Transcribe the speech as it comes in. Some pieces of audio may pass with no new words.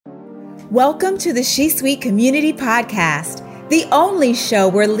Welcome to the She Suite Community Podcast, the only show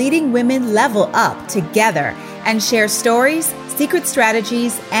where leading women level up together and share stories, secret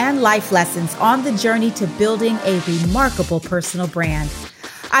strategies, and life lessons on the journey to building a remarkable personal brand.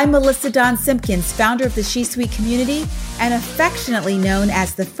 I'm Melissa Dawn Simpkins, founder of the She Suite Community and affectionately known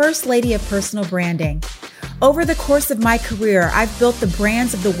as the First Lady of Personal Branding. Over the course of my career, I've built the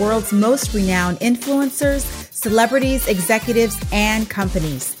brands of the world's most renowned influencers, celebrities, executives, and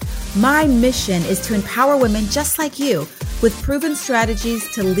companies. My mission is to empower women just like you with proven strategies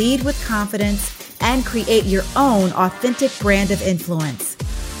to lead with confidence and create your own authentic brand of influence.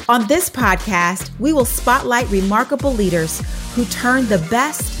 On this podcast, we will spotlight remarkable leaders who turn the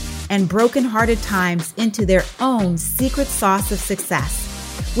best and broken-hearted times into their own secret sauce of success.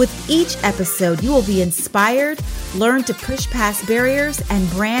 With each episode, you will be inspired, learn to push past barriers, and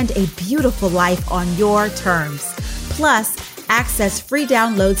brand a beautiful life on your terms. Plus, access free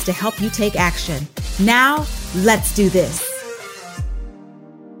downloads to help you take action. Now, let's do this.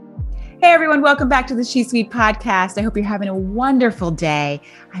 Hey everyone, welcome back to the She Suite Podcast. I hope you're having a wonderful day.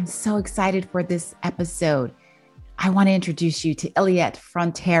 I'm so excited for this episode. I want to introduce you to Iliette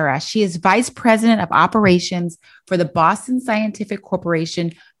Frontera. She is Vice President of Operations for the Boston Scientific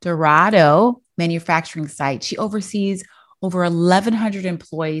Corporation Dorado manufacturing site. She oversees over 1,100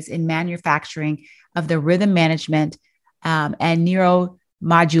 employees in manufacturing of the Rhythm Management and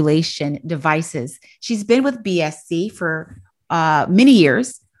Neuromodulation devices. She's been with BSC for many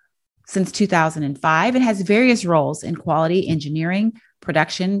years, since 2005, and has various roles in quality engineering,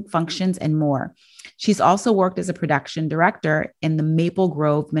 production functions, and more. She's also worked as a production director in the Maple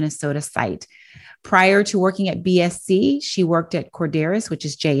Grove, Minnesota site. Prior to working at BSC, she worked at Corderis, which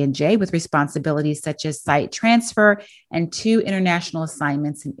is J&J, with responsibilities such as site transfer and 2 international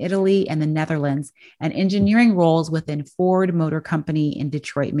assignments in Italy and the Netherlands, and engineering roles within Ford Motor Company in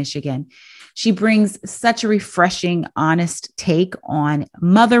Detroit, Michigan. She brings such a refreshing, honest take on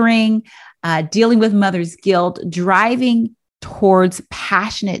mothering, dealing with mother's guilt, driving towards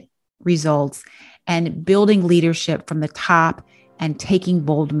passionate results, and building leadership from the top and taking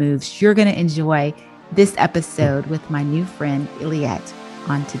bold moves. You're going to enjoy this episode with my new friend, Iliette,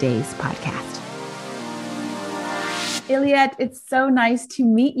 on today's podcast. Iliette, it's so nice to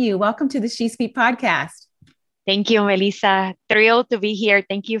meet you. Welcome to the She Suite Podcast. Thank you, Melissa. Thrilled to be here.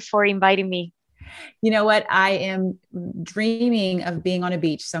 Thank you for inviting me. You know what? I am dreaming of being on a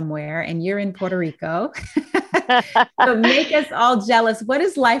beach somewhere, and you're in Puerto Rico. So make us all jealous. What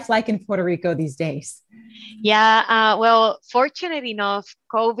is life like in Puerto Rico these days? Yeah, well, fortunate enough,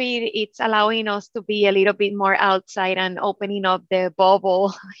 COVID, it's allowing us to be a little bit more outside and opening up the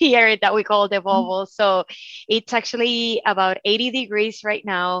bubble here that we call the bubble. So it's actually about 80 degrees right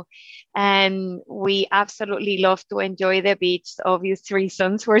now. And we absolutely love to enjoy the beach, obvious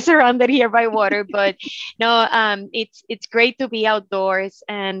reasons. We're surrounded here by water, but no, it's great to be outdoors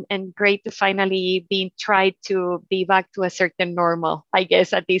and great to finally try to be back to a certain normal, I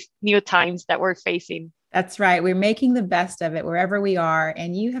guess, at these new times that we're facing. That's right. We're making the best of it wherever we are.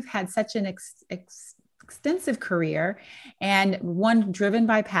 And you have had such an extensive career and one driven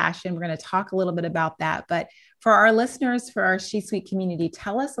by passion. We're going to talk a little bit about that. But for our listeners, for our She Suite community,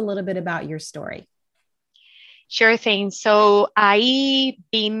 tell us a little bit about your story. Sure thing. So I've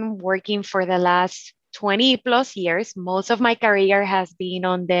been working for the last 20 plus years. Most of my career has been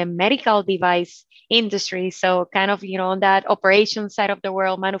on the medical device industry. So kind of, on that operations side of the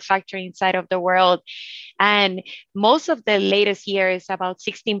world, manufacturing side of the world. And most of the latest years, about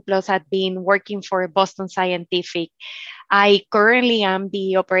 16 plus, had been working for Boston Scientific. I currently am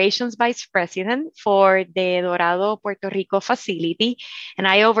the operations vice president for the Dorado, Puerto Rico facility, and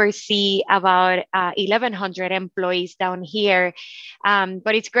I oversee about 1,100 employees down here.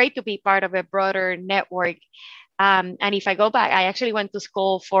 But it's great to be part of a broader network. And if I go back, I actually went to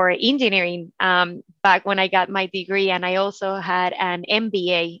school for engineering back when I got my degree, and I also had an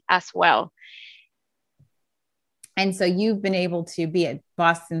MBA as well. And so you've been able to be at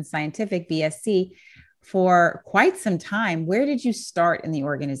Boston Scientific, BSC, for quite some time. Where did you start in the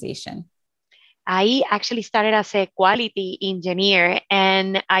organization? I actually started as a quality engineer,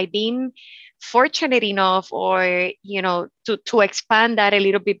 and I've been fortunate enough to expand that a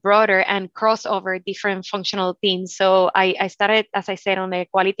little bit broader and cross over different functional teams. So I started, as I said, on the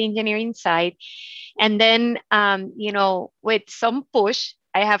quality engineering side. And then, with some push,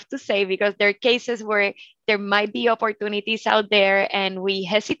 I have to say, because there are cases where there might be opportunities out there and we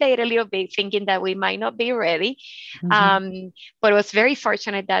hesitate a little bit thinking that we might not be ready. Mm-hmm. But I was very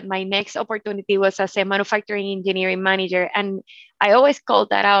fortunate that my next opportunity was as a manufacturing engineering manager. And I always call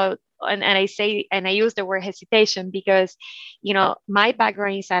that out and I say, and I use the word hesitation because, my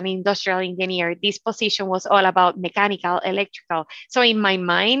background is an industrial engineer. This position was all about mechanical, electrical. So in my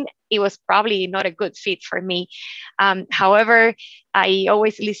mind, it was probably not a good fit for me. However, I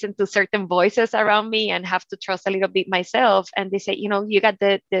always listen to certain voices around me and have to trust a little bit myself. And they say, you got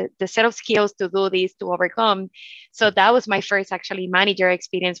the set of skills to do this, to overcome. So that was my first actually manager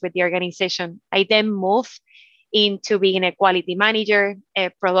experience with the organization. I then moved into being a quality manager, a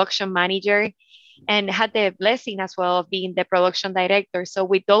production manager, and had the blessing as well of being the production director. So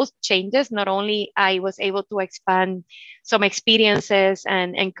with those changes, not only I was able to expand some experiences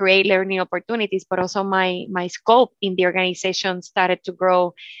and create learning opportunities, but also my scope in the organization started to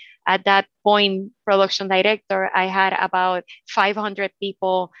grow. At that point, production director, I had about 500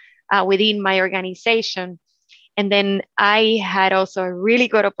 people within my organization. And then I had also a really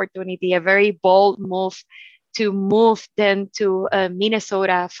good opportunity, a very bold move to move then to a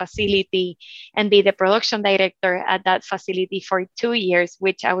Minnesota facility and be the production director at that facility for 2 years,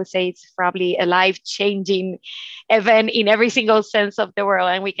 which I would say is probably a life-changing event in every single sense of the word.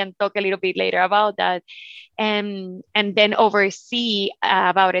 And we can talk a little bit later about that. And then oversee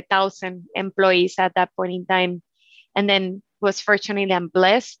about 1,000 employees at that point in time. And then was fortunately and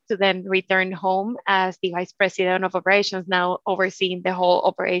blessed to then return home as the vice president of operations, now overseeing the whole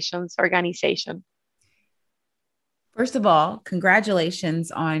operations organization. First of all, congratulations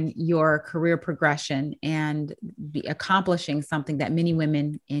on your career progression and accomplishing something that many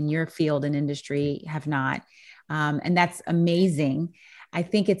women in your field and industry have not. And that's amazing. I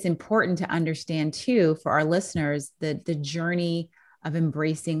think it's important to understand too, for our listeners, the journey of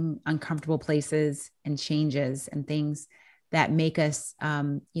embracing uncomfortable places and changes and things that make us,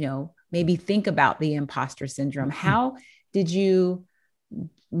 maybe think about the imposter syndrome. How did you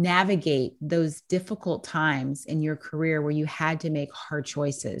navigate those difficult times in your career where you had to make hard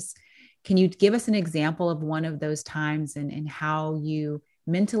choices? Can you give us an example of one of those times and how you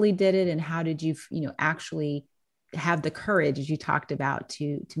mentally did it? And how did you, actually have the courage, as you talked about,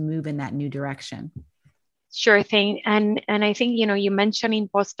 to move in that new direction? Sure thing. And I think, you mentioned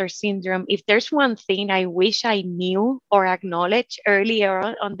imposter syndrome. If there's one thing I wish I knew or acknowledged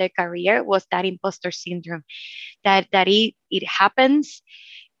earlier on the career, was that imposter syndrome, that it happens.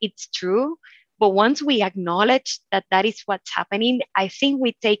 It's true. But once we acknowledge that that is what's happening, I think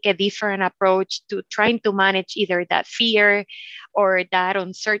we take a different approach to trying to manage either that fear or that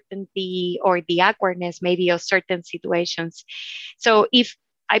uncertainty or the awkwardness maybe of certain situations. So if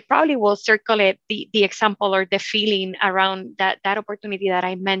I probably will circulate the example or the feeling around that opportunity that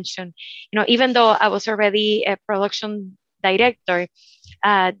I mentioned. Even though I was already a production director,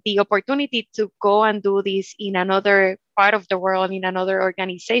 the opportunity to go and do this in another part of the world, in another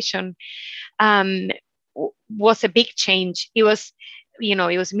organization, was a big change. It was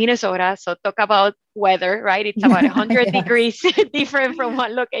Minnesota. So talk about weather, right? It's about 100 yes. degrees different from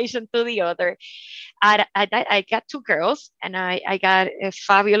one location to the other. I got 2 girls and I got a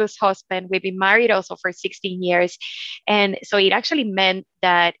fabulous husband. We've been married also for 16 years. And so it actually meant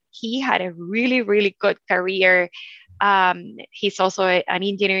that he had a really, really good career. He's also an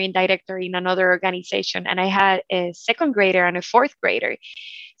engineering director in another organization. And I had a 2nd grader and a 4th grader.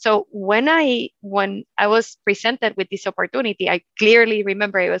 So when I was presented with this opportunity, I clearly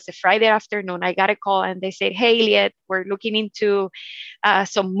remember it was a Friday afternoon. I got a call and they said, "Hey, Iliette, we're looking into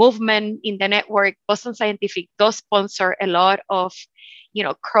some movement in the network. Boston Scientific does sponsor a lot of,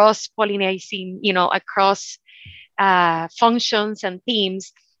 cross-pollinating, across functions and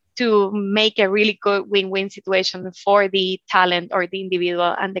teams to make a really good win-win situation for the talent or the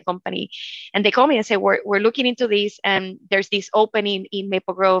individual and the company." And they called me and said, we're looking into this and there's this opening in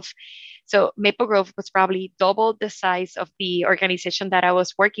Maple Grove. So Maple Grove was probably double the size of the organization that I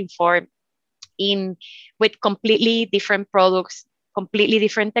was working for, with completely different products, completely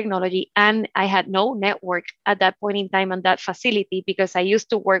different technology. And I had no network at that point in time on that facility because I used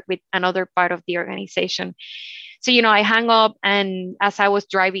to work with another part of the organization. So, I hung up, and as I was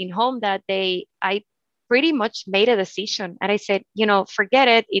driving home that day, I pretty much made a decision. And I said, forget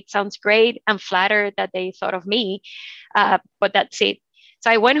it. It sounds great. I'm flattered that they thought of me, but that's it. So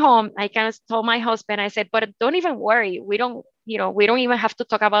I went home. I kind of told my husband, I said, but don't even worry. We don't even have to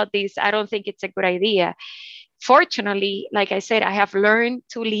talk about this. I don't think it's a good idea. Fortunately, like I said, I have learned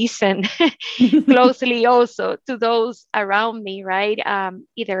to listen closely also to those around me, right?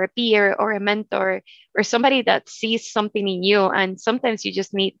 Either a peer or a mentor or somebody that sees something in you. And sometimes you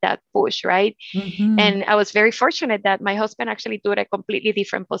just need that push, right? Mm-hmm. And I was very fortunate that my husband actually took a completely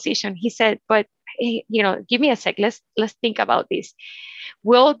different position. He said, but, hey, give me a sec. Let's think about this.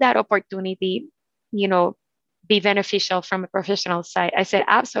 Will that opportunity, be beneficial from a professional side? I said,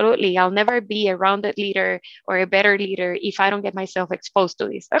 absolutely. I'll never be a rounded leader or a better leader if I don't get myself exposed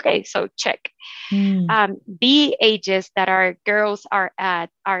to this. Okay, so check. Mm. The ages that our girls are at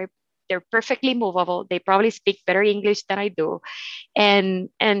are they're perfectly movable. They probably speak better English than I do. And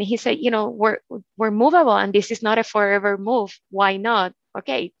he said, we're movable and this is not a forever move. Why not?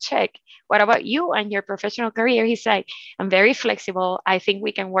 Okay, check. What about you and your professional career? He said, I'm very flexible. I think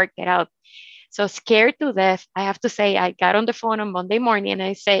we can work it out. So scared to death, I have to say, I got on the phone on Monday morning and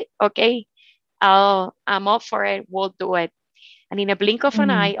I said, okay, I'm up for it. We'll do it. And in a blink of an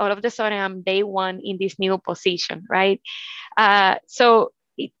Mm. eye, all of a sudden, I'm day one in this new position, right? So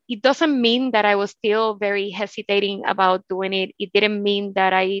it doesn't mean that I was still very hesitating about doing it. It didn't mean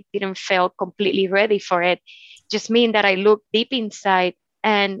that I didn't feel completely ready for it. Just mean that I looked deep inside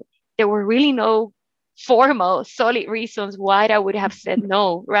and there were really no formal, solid reasons why I would have said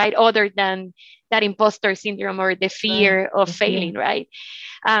no, right? Other than that imposter syndrome or the Right. fear of The fear. failing, right?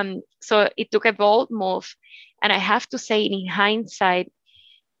 So it took a bold move. And I have to say, in hindsight,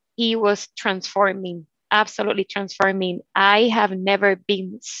 he was transforming, absolutely transforming. I have never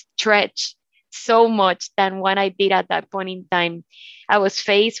been stretched so much than what I did at that point in time. I was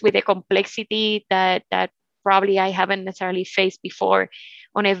faced with a complexity that probably I haven't necessarily faced before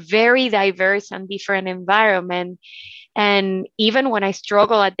on a very diverse and different environment. And even when I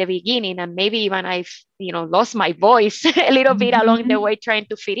struggle at the beginning, and maybe even I've lost my voice a little bit along the Mhm. way trying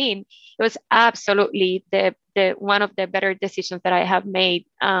to fit in, it was absolutely the one of the better decisions that I have made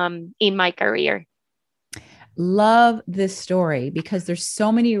in my career. Love this story because there's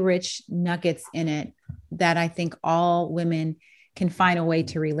so many rich nuggets in it that I think all women can find a way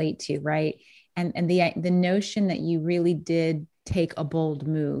to relate to, right? And the notion that you really did take a bold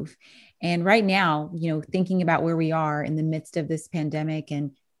move. And right now, thinking about where we are in the midst of this pandemic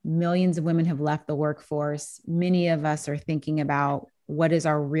and millions of women have left the workforce, many of us are thinking about what is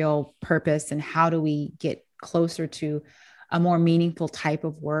our real purpose and how do we get closer to a more meaningful type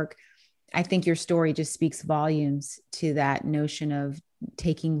of work. I think your story just speaks volumes to that notion of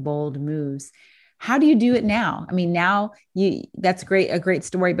taking bold moves. How do you do it now? I mean, now that's great, a great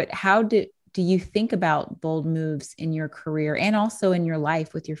story, but how do you think about bold moves in your career and also in your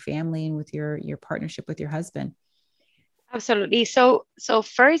life with your family and with your partnership with your husband? Absolutely. So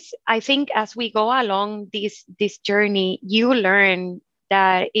first, I think as we go along this journey, you learn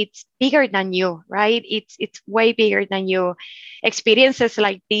that it's bigger than you, right? It's way bigger than you. Experiences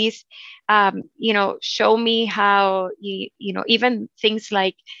like this, show me how even things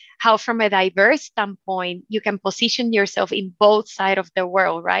like how from a diverse standpoint you can position yourself in both sides of the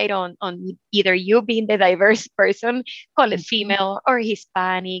world, right? On either you being the diverse person, call it Mhm. female or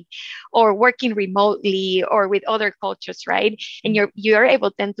Hispanic, or working remotely or with other cultures, right? And you're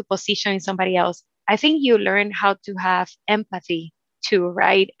able then to position in somebody else. I think you learn how to have empathy too,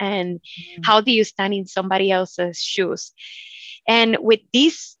 right? And Mhm. how do you stand in somebody else's shoes? And with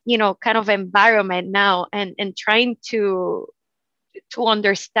this, kind of environment now and trying to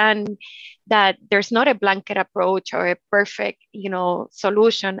understand that there's not a blanket approach or a perfect,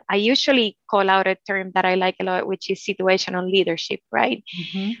 solution. I usually call out a term that I like a lot, which is situational leadership, right?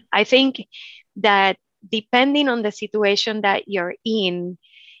 Mhm. I think that depending on the situation that you're in,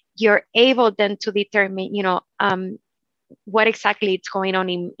 you're able then to determine, what exactly is going on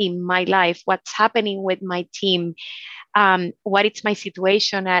in my life, what's happening with my team, what is my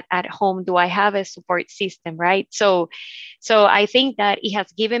situation at home, do I have a support system, right? So I think that it has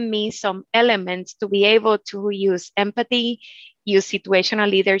given me some elements to be able to use empathy, use situational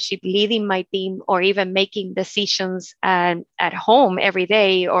leadership, leading my team, or even making decisions at home every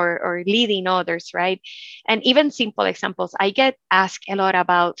day, or leading others, right? And even simple examples, I get asked a lot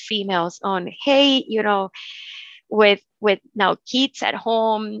about females on, hey, with now kids at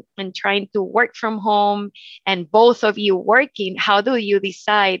home and trying to work from home and both of you working, how do you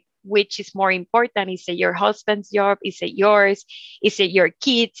decide which is more important? Is it your husband's job? Is it yours? Is it your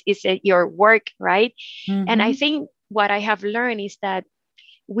kids? Is it your work, right? And I Mhm. think what I have learned is that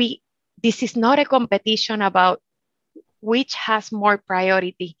we this is not a competition about which has more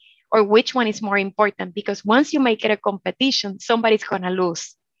priority or which one is more important, because once you make it a competition, somebody's going to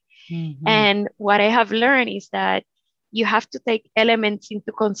lose. Mhm. And what I have learned is that you have to take elements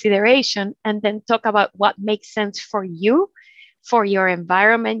into consideration and then talk about what makes sense for you, for your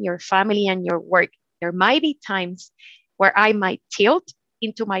environment, your family, and your work. There might be times where I might tilt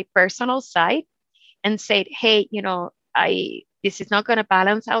into my personal side and say, hey, this is not going to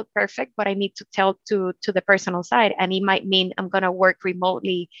balance out perfect, but I need to tell to the personal side. And it might mean I'm going to work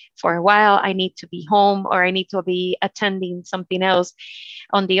remotely for a while. I need to be home, or I need to be attending something else.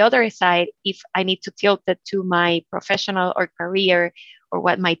 On the other side, if I need to tilt it to my professional or career or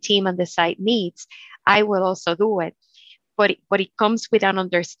what my team on the side needs, I will also do it. But it comes with an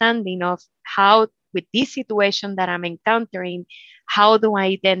understanding of how, with this situation that I'm encountering, how do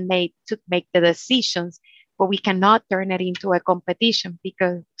I then make the decisions? But we cannot turn it into a competition,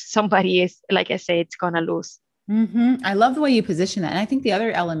 because somebody is, like I say, it's going to lose. I love the way you position that. And I think the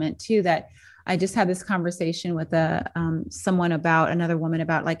other element too, that I just had this conversation with someone about, another woman,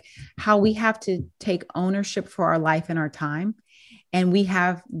 about like how we have to take ownership for our life and our time. And we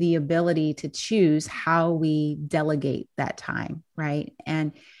have the ability to choose how we delegate that time. Right.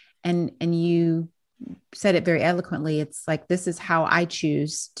 And you said it very eloquently. It's like, this is how I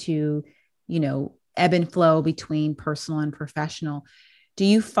choose to, ebb and flow between personal and professional. Do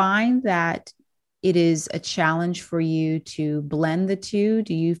you find that it is a challenge for you to blend the two?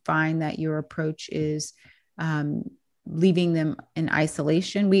 Do you find that your approach is leaving them in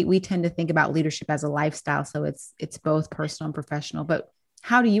isolation? We tend to think about leadership as a lifestyle, so it's both personal and professional. But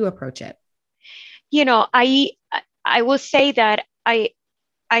how do you approach it? I will say that I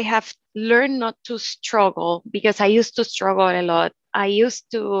have learned not to struggle, because I used to struggle a lot. I used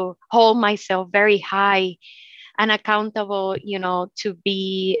to hold myself very high and accountable, to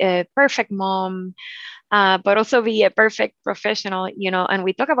be a perfect mom, but also be a perfect professional, and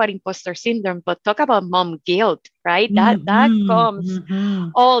we talk about imposter syndrome, but talk about mom guilt, right? That comes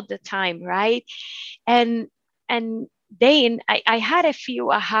all the time, right? And and then I had a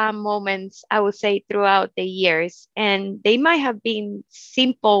few aha moments, I would say, throughout the years, and they might have been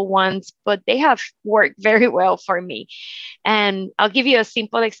simple ones, but they have worked very well for me. And I'll give you a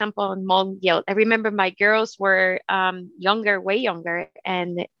simple example on mom guilt. I remember my girls were younger, way younger,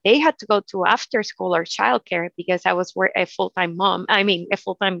 and they had to go to after school or childcare, because I was a full-time mom. I mean, a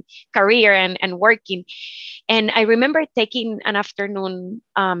full-time career and working. And I remember taking an afternoon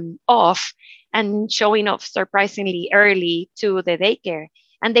off and showing up surprisingly early to the daycare.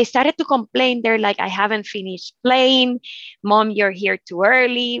 And they started to complain. They're like, I haven't finished playing. Mom, you're here too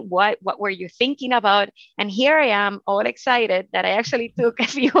early. What were you thinking about? And here I am, all excited that I actually took a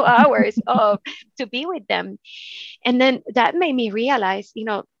few hours off to be with them. And then that made me realize,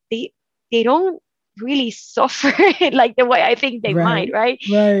 they don't really suffer like the way I think they might, right?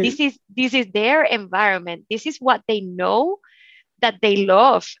 Right. This is their environment. This is what they know, that they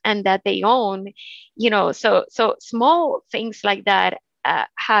love and that they own, so small things like that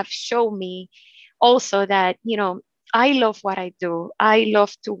have shown me also that, I love what I do. I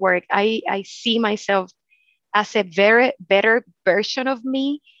love to work. I see myself as a very better version of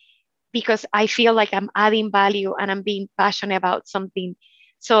me, because I feel like I'm adding value and I'm being passionate about something.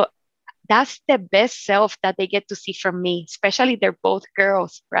 So that's the best self that they get to see from me, especially they're both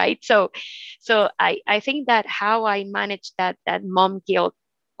girls, right? So I think that how I manage that mom guilt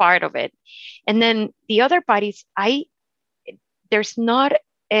part of it. And then the other part is there's not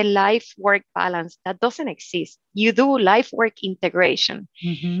a life work balance. That doesn't exist. You do life work integration.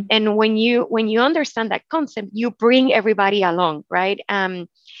 And when you understand that concept, you bring everybody along, right?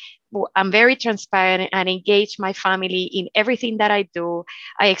 I'm very transparent and engage my family in everything that I do.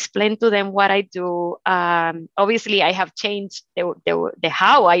 I explain to them what I do. Obviously, I have changed the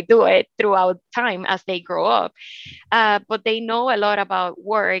how I do it throughout time as they grow up. But they know a lot about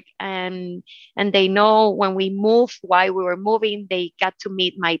work, and they know when we move, why we were moving. They got to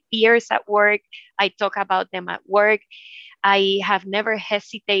meet my peers at work. I talk about them at work. I have never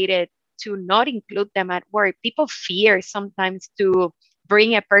hesitated to not include them at work. People fear sometimes to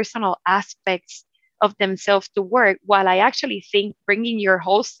bring a personal aspects of themselves to work, while I actually think bringing your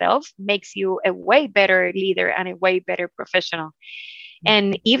whole self makes you a way better leader and a way better professional.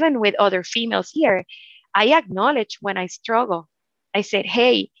 And even with other females here, I acknowledge when I struggle. I said,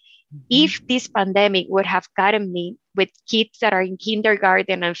 hey, if this pandemic would have gotten me with kids that are in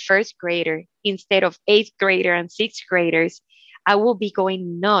kindergarten and first grader instead of eighth grader and sixth graders, I will be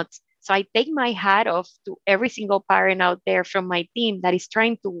going nuts. So I take my hat off to every single parent out there from my team that is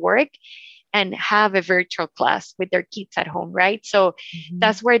trying to work and have a virtual class with their kids at home, right? So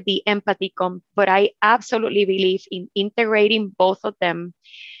that's where the empathy comes. But I absolutely believe in integrating both of them.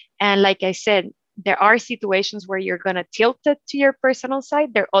 And like I said, there are situations where you're going to tilt it to your personal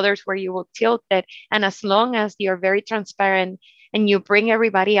side. There are others where you will tilt it. And as long as you're very transparent and you bring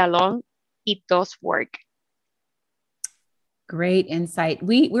everybody along, it does work. Great insight.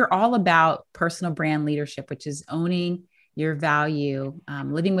 We're all about personal brand leadership, which is owning your value,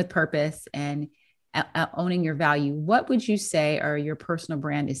 living with purpose, and owning your value, what would you say are your personal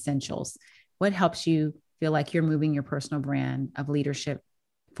brand essentials? What helps you feel like you're moving your personal brand of leadership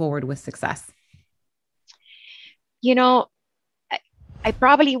forward with success? You know, I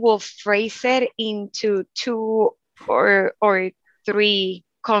probably will phrase it into two or three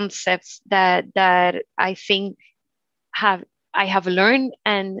concepts that I think have I have learned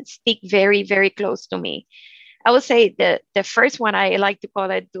and stick very, very close to me. I would say the first one, I like to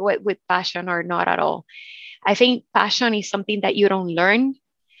call it do it with passion or not at all. I think passion is something that you don't learn,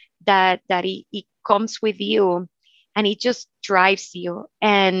 that it comes with you and it just drives you.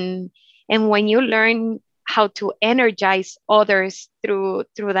 And when you learn how to energize others through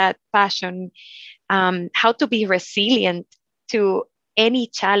that passion, how to be resilient to any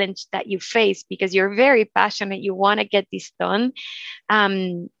challenge that you face because you're very passionate, you want to get this done.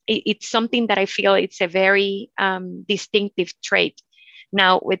 It's something that I feel it's a very distinctive trait.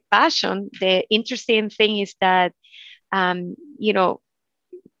 Now, with passion, the interesting thing is that, you know,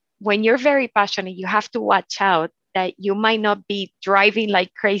 when you're very passionate, you have to watch out that you might not be driving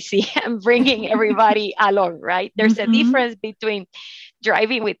like crazy and bringing everybody along, right? There's a difference between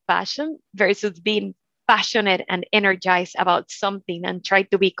driving with passion versus being passionate and energized about something and try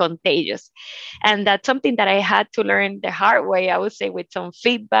to be contagious. And that's something that I had to learn the hard way, I would say, with some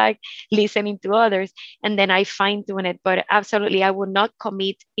feedback, listening to others, and then I fine tune it. But absolutely, I would not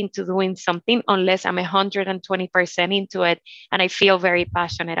commit into doing something unless I'm 120% into it and I feel very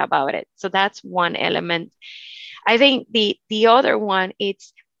passionate about it. So that's one element. I think the other one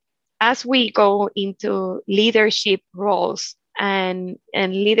is as we go into leadership roles and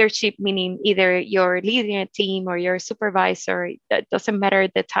leadership meaning either you're leading a team or you're a supervisor, that doesn't matter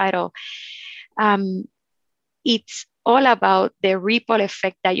the title. It's all about the ripple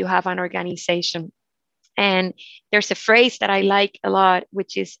effect that you have on organization. And there's a phrase that I like a lot,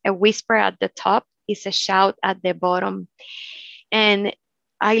 which is a whisper at the top is a shout at the bottom. And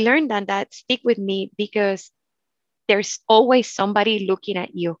I learned that stick with me because there's always somebody looking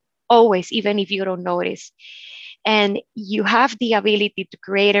at you, always, even if you don't notice. And you have the ability to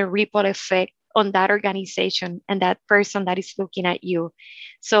create a ripple effect on that organization and that person that is looking at you.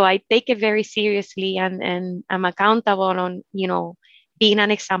 So I take it very seriously and I'm accountable on, being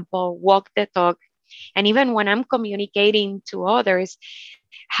an example, walk the talk. And even when I'm communicating to others,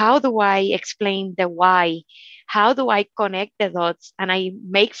 how do I explain the why? How do I connect the dots? And I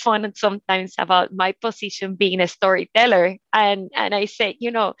make fun sometimes about my position being a storyteller. And I say,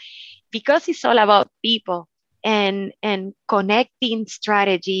 because it's all about people and connecting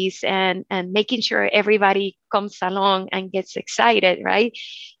strategies and making sure everybody comes along and gets excited, right?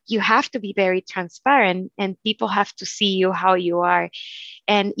 You have to be very transparent and people have to see you how you are.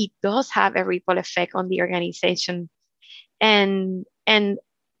 And it does have a ripple effect on the organization. And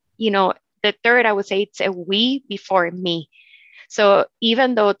the third, I would say it's a we before me. So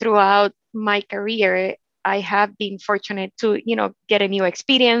even though throughout my career, I have been fortunate to, get a new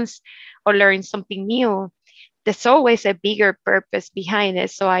experience or learn something new, there's always a bigger purpose behind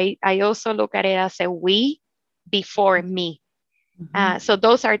it. So I also look at it as a we before me. So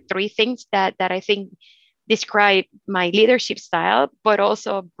those are three things that I think describe my leadership style, but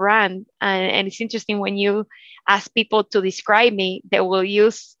also brand. And it's interesting when you ask people to describe me, they will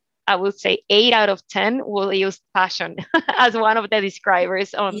use, I would say 8 out of 10 will use passion as one of the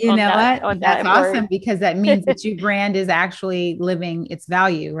describers on That's that awesome word. because that means that your brand is actually living its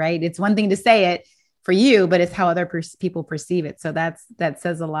value, right? It's one thing to say it for you, but it's how other people perceive it. So that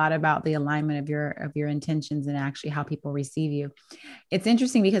says a lot about the alignment of your intentions and actually how people receive you. It's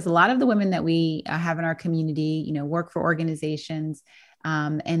interesting because a lot of the women that we have in our community, work for organizations,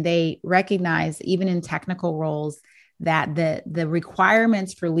 and they recognize even in technical roles that the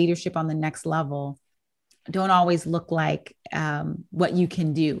requirements for leadership on the next level don't always look like what you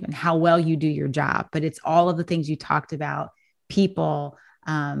can do and how well you do your job, but it's all of the things you talked about: people,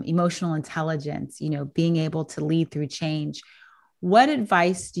 emotional intelligence, being able to lead through change. What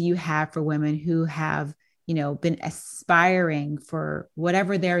advice do you have for women who have, been aspiring for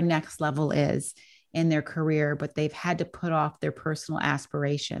whatever their next level is in their career, but they've had to put off their personal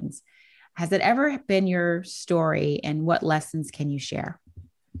aspirations? Has it ever been your story, and what lessons can you share?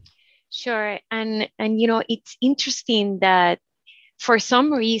 Sure. And it's interesting that for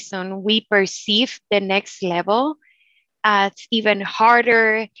some reason we perceive the next level as even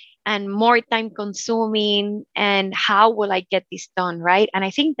harder and more time consuming. And how will I get this done? Right. And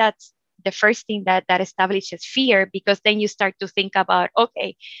I think that's the first thing that establishes fear, because then you start to think about,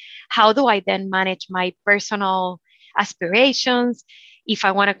 okay, how do I then manage my personal aspirations? If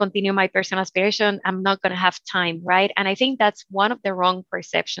I want to continue my personal aspiration, I'm not going to have time. Right. And I think that's one of the wrong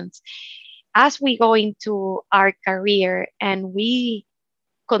perceptions. as we go into our career and we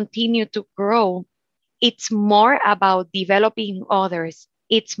continue to grow, it's more about developing others.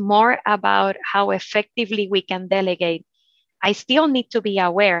 It's more about how effectively we can delegate. I still need to be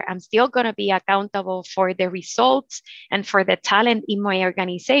aware. I'm still going to be accountable for the results and for the talent in my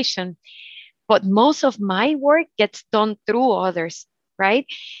organization. But most of my work gets done through others, right?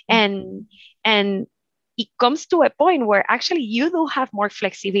 And and it comes to a point where actually you do have more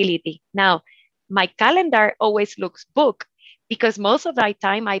flexibility. Now, my calendar always looks booked because most of my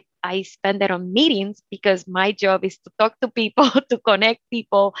time I spend it on meetings because my job is to talk to people, to connect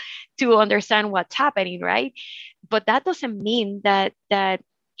people, to understand what's happening, right? But that doesn't mean that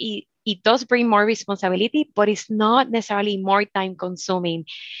it does bring more responsibility, but it's not necessarily more time consuming.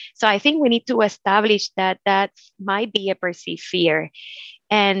 So I think we need to establish that that might be a perceived fear.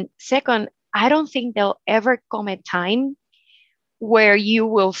 And second, I don't think there'll ever come a time where you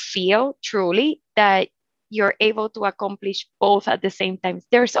will feel truly that you're able to accomplish both at the same time.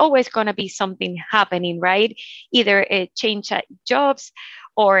 There's always going to be something happening, right? Either a change at jobs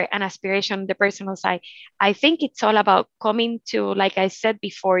or an aspiration on the personal side. I think it's all about coming to, like I said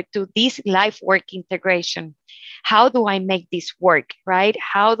before, to this life work integration. How do I make this work, right?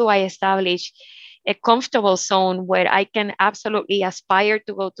 How do I establish a comfortable zone where I can absolutely aspire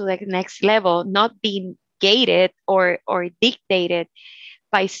to go to the next level, not being gated or dictated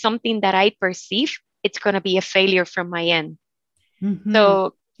by something that I perceive it's going to be a failure from my end. Mm-hmm.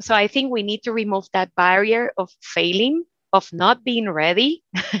 So I think we need to remove that barrier of failing, of not being ready,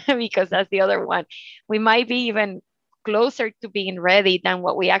 because that's the other one. We might be even closer to being ready than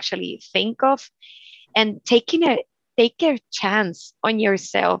what we actually think of, and take a chance on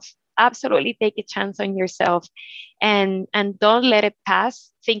yourself. Absolutely take a chance on yourself, and don't let it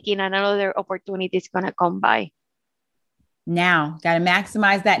pass thinking another opportunity is going to come by. Now, got to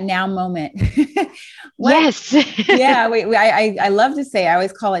maximize that now moment. Yes. Yeah. I love to say, I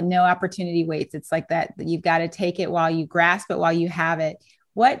always call it no opportunity waits. It's like that you've got to take it while you grasp it, while you have it.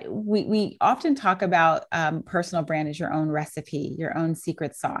 What we often talk about personal brand is your own recipe, your own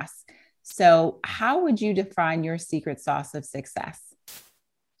secret sauce. So how would you define your secret sauce of success?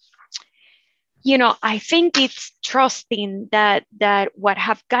 I think it's trusting that what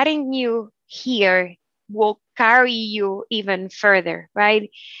have gotten you here will carry you even further,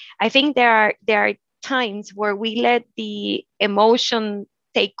 right? I think there are times where we let the emotion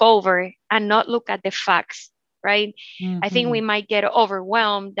take over and not look at the facts, right? Mm-hmm. I think we might get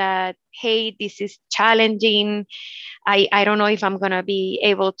overwhelmed that, hey, this is challenging. I don't know if I'm going to be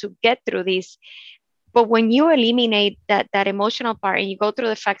able to get through this. But when you eliminate that emotional part and you go through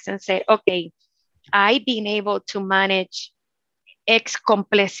the facts and say, okay, I've been able to manage X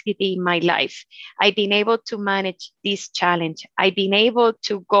complexity in my life. I've been able to manage this challenge. I've been able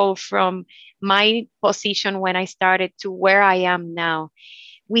to go from my position when I started to where I am now.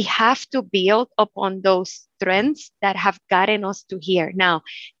 We have to build upon those strengths that have gotten us to here. Now,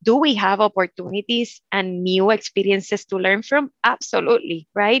 do we have opportunities and new experiences to learn from? Absolutely,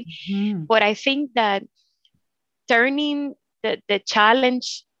 right? Mm-hmm. But I think that turning the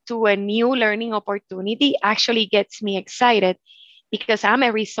challenge to a new learning opportunity actually gets me excited because I'm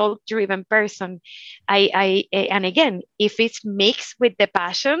a result driven person. And again, if it's mixed with the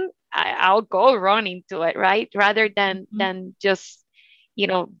passion, I'll go run into it, right? Rather than just,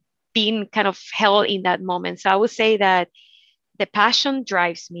 being kind of held in that moment. So I would say that the passion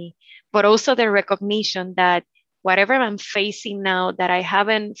drives me, but also the recognition that whatever I'm facing now that I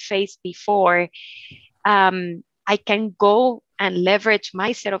haven't faced before, I can go and leverage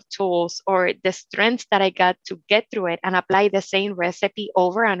my set of tools or the strengths that I got to get through it and apply the same recipe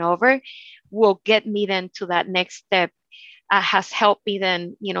over and over will get me then to that next step. Has helped me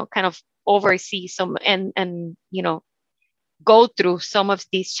then, kind of oversee some and go through some of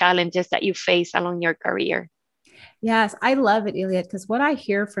these challenges that you face along your career. Yes, I love it, Iliette, because what I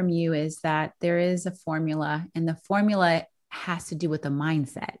hear from you is that there is a formula, and the formula has to do with the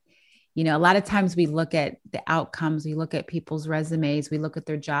mindset. A lot of times we look at the outcomes, we look at people's resumes, we look at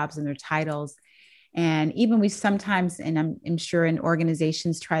their jobs and their titles. And even we sometimes, and I'm sure in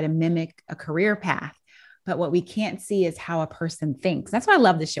organizations, try to mimic a career path. But what we can't see is how a person thinks. That's why I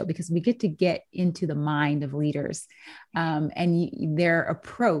love this show, because we get into the mind of leaders and their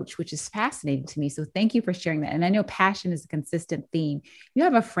approach, which is fascinating to me. So thank you for sharing that. And I know passion is a consistent theme. You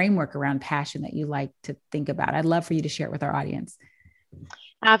have a framework around passion that you like to think about. I'd love for you to share it with our audience.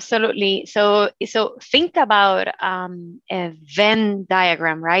 Absolutely. So think about a Venn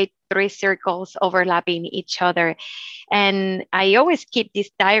diagram, right? Three circles overlapping each other. And I always keep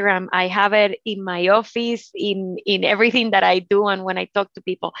this diagram. I have it in my office, in everything that I do, and when I talk to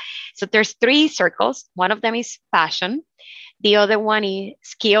people. So there's three circles. One of them is passion. The other one is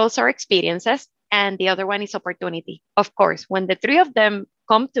skills or experiences, and the other one is opportunity. Of course, when the three of them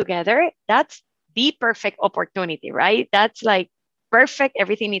come together, that's the perfect opportunity, right? That's like perfect,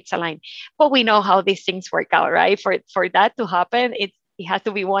 everything is aligned. But we know how these things work out, right? For that to happen, it has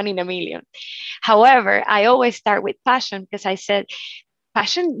to be one in a million. However, I always start with passion because I said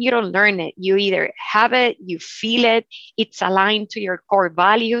passion, you don't learn it. You either have it, you feel it, it's aligned to your core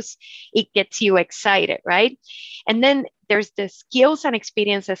values, it gets you excited, right? And then there's the skills and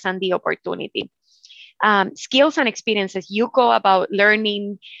experiences and the opportunity. Skills and experiences, you go about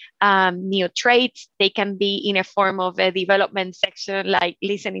learning new traits. They can be in a form of a development section, like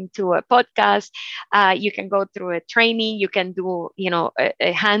listening to a podcast. You can go through a training. You can do,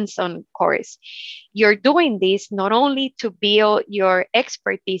 a hands-on course. You're doing this not only to build your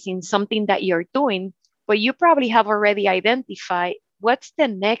expertise in something that you're doing, but you probably have already identified what's the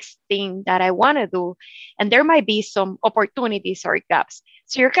next thing that I want to do. And there might be some opportunities or gaps.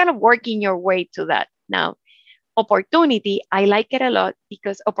 So you're kind of working your way to that. Now, opportunity, I like it a lot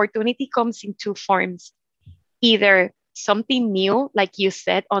because opportunity comes in two forms. Either something new, like you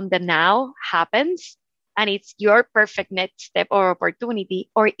said, on the now happens, and it's your perfect next step or opportunity,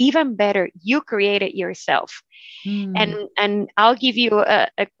 or even better, you create it yourself. And I'll give you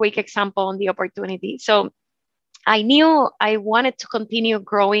a quick example on the opportunity. So I knew I wanted to continue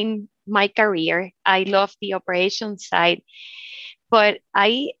growing my career. I love the operations side, but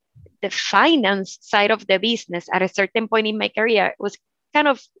the finance side of the business at a certain point in my career was kind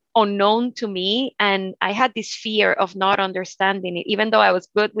of unknown to me. And I had this fear of not understanding it, even though I was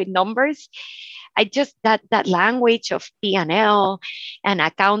good with numbers. I just, that language of P&L and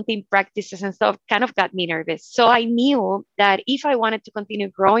accounting practices and stuff kind of got me nervous. So I knew that if I wanted to continue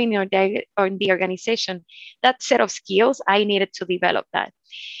growing on the organization, that set of skills, I needed to develop that.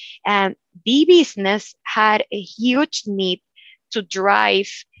 And the business had a huge need to drive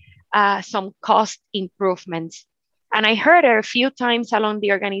some cost improvements. And I heard it a few times along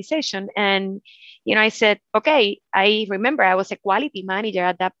the organization. And, I said, okay, I remember I was a quality manager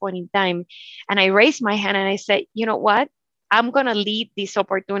at that point in time. And I raised my hand and I said, you know what? I'm going to lead this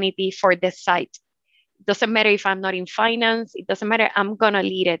opportunity for the site. Doesn't matter if I'm not in finance. It doesn't matter. I'm going to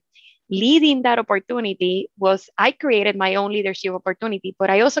lead it. Leading that opportunity was, I created my own leadership opportunity, but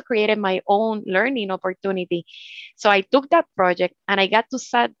I also created my own learning opportunity. So I took that project and I got to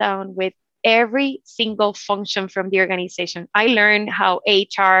sit down with every single function from the organization. I learned how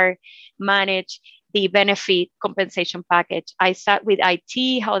HR manage the benefit compensation package. I sat with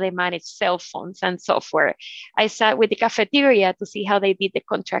IT, how they manage cell phones and software. I sat with the cafeteria to see how they did the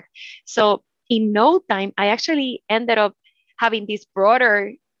contract. So in no time, I actually ended up having this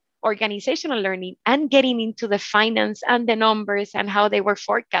broader organizational learning and getting into the finance and the numbers and how they were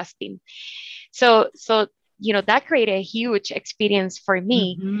forecasting. So that created a huge experience for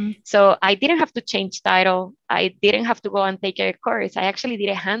me. Mm-hmm. So I didn't have to change title. I didn't have to go and take a course. I actually did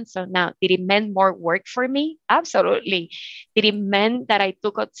a hands-on. Now, did it mean more work for me? Absolutely. Did it mean that I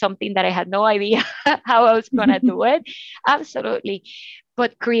took out something that I had no idea how I was going to do it? Absolutely.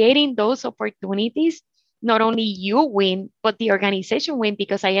 But creating those opportunities, not only you win, but the organization win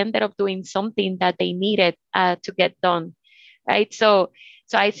because I ended up doing something that they needed to get done, right? So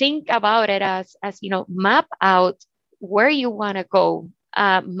I think about it as map out where you want to go,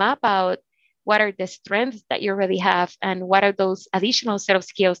 map out what are the strengths that you already have, and what are those additional set of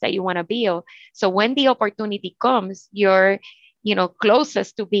skills that you want to build. So when the opportunity comes, you're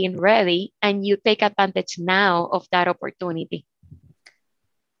closest to being ready, and you take advantage now of that opportunity.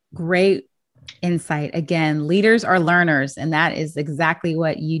 Great insight. Again, leaders are learners, and that is exactly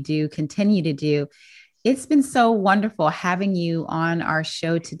what you do, continue to do. It's been so wonderful having you on our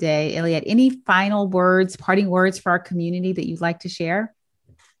show today. Iliette, any final words, parting words for our community that you'd like to share?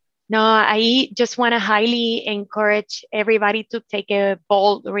 No, I just want to highly encourage everybody to take a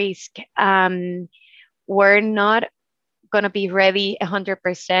bold risk. We're not going to be ready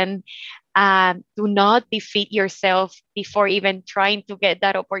 100%. Do not defeat yourself before even trying to get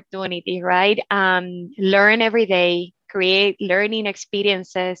that opportunity, right? Learn every day, create learning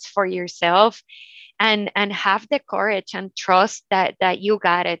experiences for yourself, and have the courage and trust that you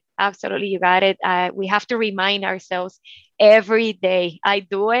got it. Absolutely, you got it. We have to remind ourselves every day. I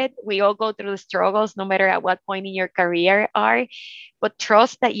do it. We all go through the struggles, no matter at what point in your career are, but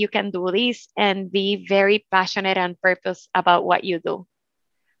trust that you can do this and be very passionate and purpose about what you do.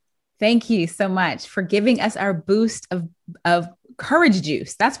 Thank you so much for giving us our boost of courage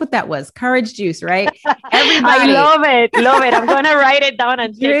juice. That's what that was. Courage juice, right? Everybody. I love it. Love it. I'm going to write it down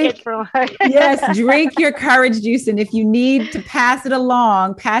and take it from her. Yes. Drink your courage juice. And if you need to pass it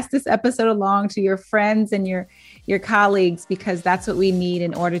along, pass this episode along to your friends and your colleagues, because that's what we need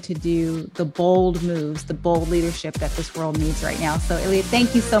in order to do the bold moves, the bold leadership that this world needs right now. So Iliette,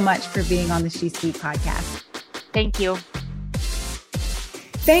 thank you so much for being on the She Suite podcast. Thank you.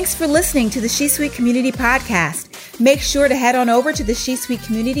 Thanks for listening to the She Suite Community Podcast. Make sure to head on over to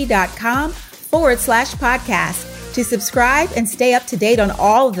theshesuitecommunity.com/podcast to subscribe and stay up to date on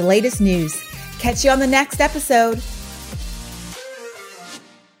all of the latest news. Catch you on the next episode.